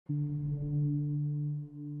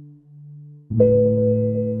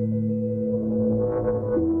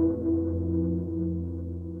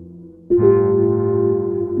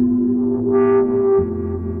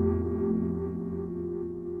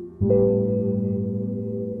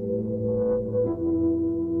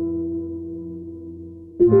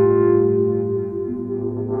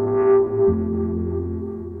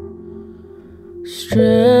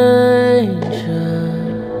Stranger,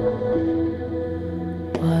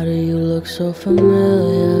 why do you look so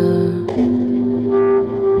familiar?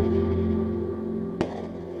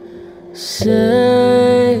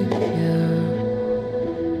 Savior,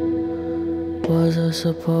 was I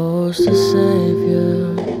supposed to save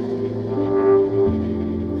you?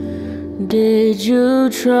 Did you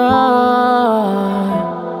try?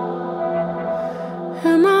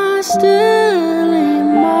 Am I still in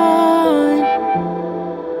mine?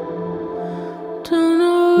 Don't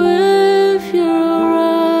know if you're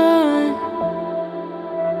alright.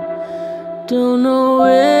 Don't know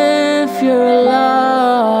if you're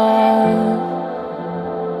alive.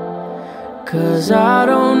 'Cause I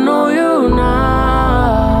don't know you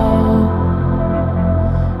now.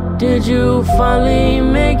 Did you finally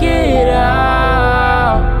make it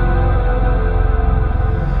out?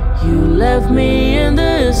 You left me in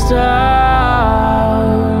this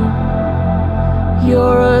town.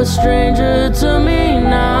 You're a stranger to me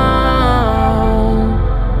now.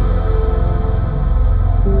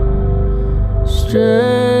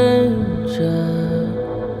 Stranger,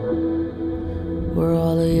 were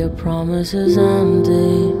all of your promises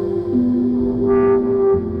empty?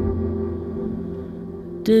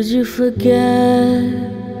 Did you forget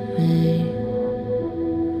me?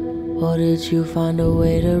 Or did you find a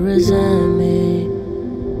way to resent me?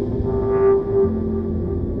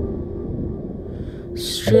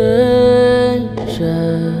 Stranger,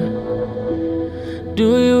 do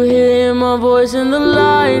you hear my voice in the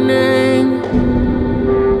lightning?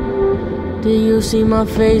 Do you see my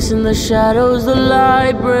face in the shadows the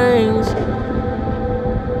light brings?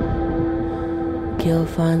 Guilt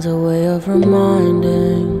finds a way of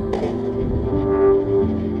reminding.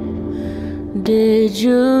 Did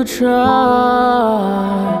you try?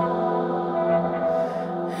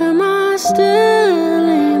 Am I still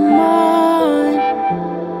in mine?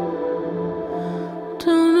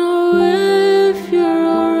 Don't know if you're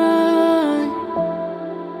alright.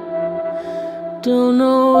 Don't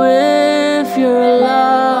know if you're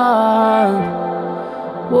alive.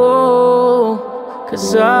 Whoa,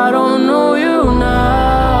 'cause I don't know you now.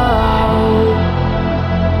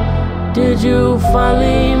 Did you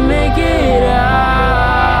finally make it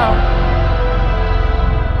out?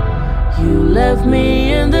 You left me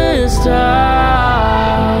in this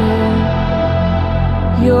town.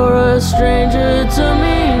 You're a stranger to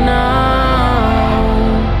me now.